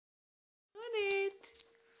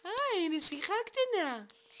Hi, נסיכה קטנה.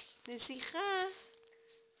 נסיכה.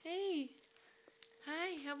 Hey. Hi,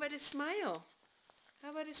 how about a smile? How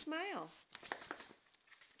about a smile?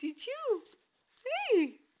 Did you?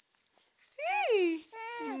 Hey. Hey.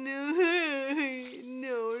 No,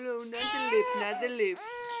 no, not the lip, not the lip.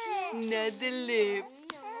 Not the lip.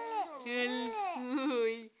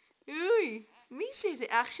 אוי, אוי. מי זה? זה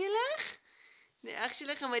אח שלך? זה אח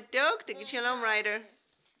שלך המתוק? תגיד שלום, ריידר.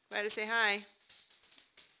 Ryder, say hi.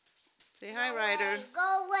 Say hi, Ryder. Go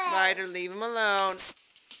away. Ryder, leave him alone.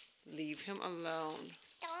 Leave him alone.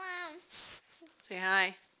 Go on. Say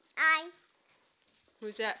hi. Hi.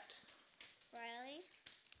 Who's that? Riley.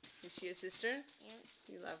 Is she a sister? Yep.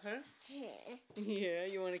 You love her? Yeah,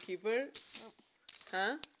 you want to keep her?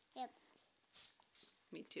 Huh? Yep.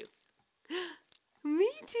 Me too. Me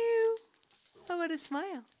too. How about a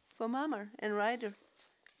smile for Mama and Ryder?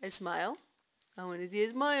 A smile? I want to see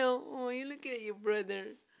a smile. Oh, you look at your brother.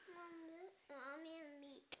 I'm eating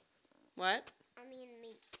meat. What? I'm eating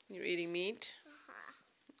meat. You're eating meat?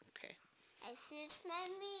 Okay. I finished my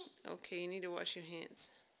meat. Okay, you need to wash your hands.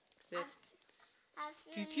 I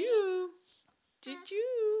finished Did you?